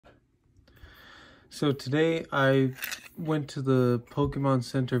So today I went to the Pokemon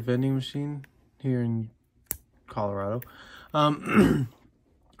Center vending machine here in Colorado, and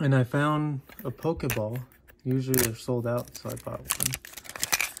I found a Pokeball. Usually they're sold out, so I bought one.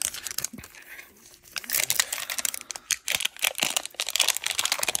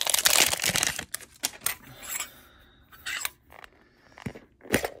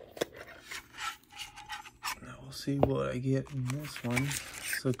 Now we'll see what I get in this one.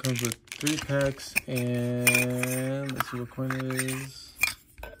 So it comes with 3 packs, and let's see what coin it is.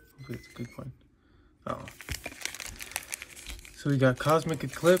 Hopefully it's a good coin. Oh. So we got Cosmic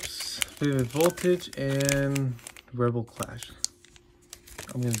Eclipse, Vivid Voltage, and Rebel Clash.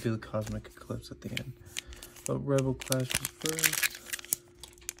 I'm going to do the Cosmic Eclipse at the end. But Rebel Clash was first.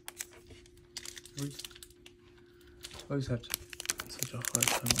 I always have such a hard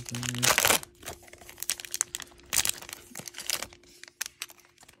time opening this.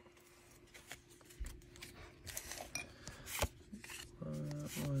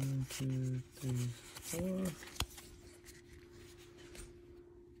 One, two, three, 4.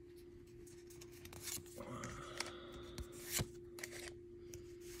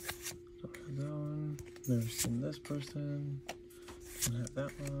 Don't have that one. Never seen this person. Don't have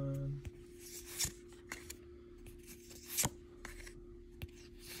that one.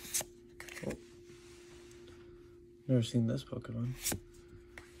 Oh. Never seen this Pokemon.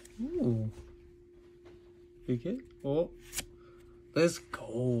 Ooh. Big hit. Oh. Let's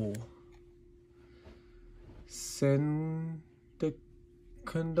go.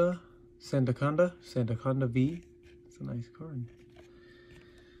 Sandaconda V. It's a nice card.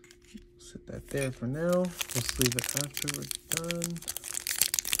 Set that there for now. We'll sleeve it after we're done.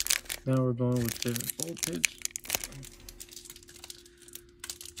 Now we're going with Vivid Voltage.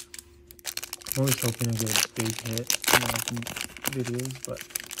 I'm always hoping I get a big hit in videos, but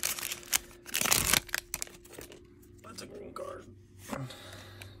that's a green card. Okay,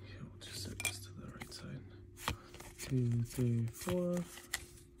 we'll just set this to the right side. 2, 3, 4.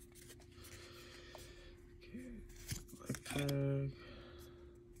 Okay, electric.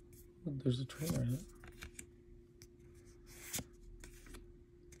 Oh, there's a trainer hit.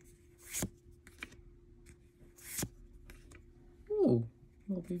 Ooh,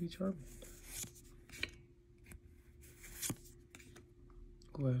 little baby Charmander.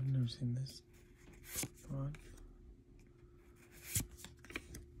 Oh, I've never seen this on.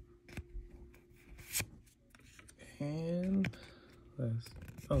 And last.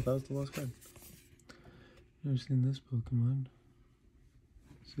 Oh, that was the last card. Never seen this Pokemon.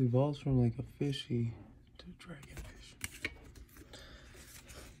 So it evolves from like a fishy to a dragonfish.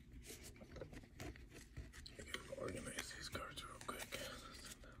 I gotta organize these cards real quick.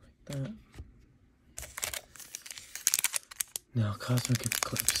 Like that. Now, Cosmic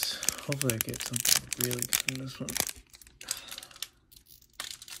Eclipse. Hopefully I get something really good in this one.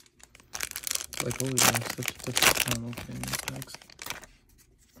 Like, holy, I have such a difficult time opening these packs.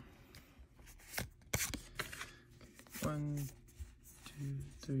 1, 2,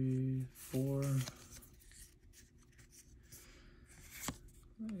 3, 4.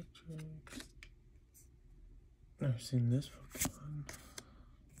 Electric. Never seen this Pokemon.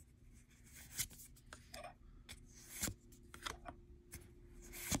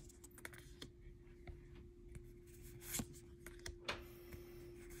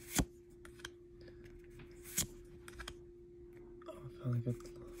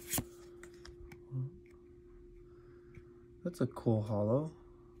 That's a cool hollow.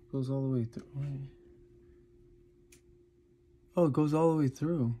 Goes all the way through. Wait. Oh, it goes all the way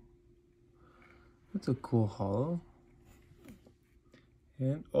through. That's a cool hollow.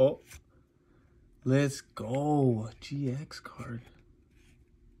 And oh, let's go. A GX card.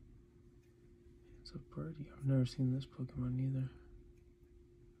 It's a birdie. I've never seen this Pokemon either.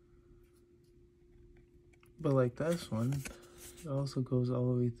 But like this one, it also goes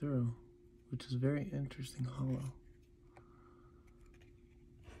all the way through, which is very interesting hollow.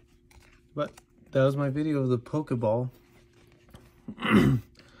 But that was my video of the Pokeball.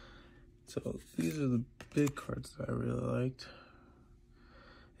 So these are the big cards that I really liked.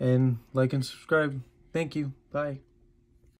 And like and subscribe. Thank you. Bye.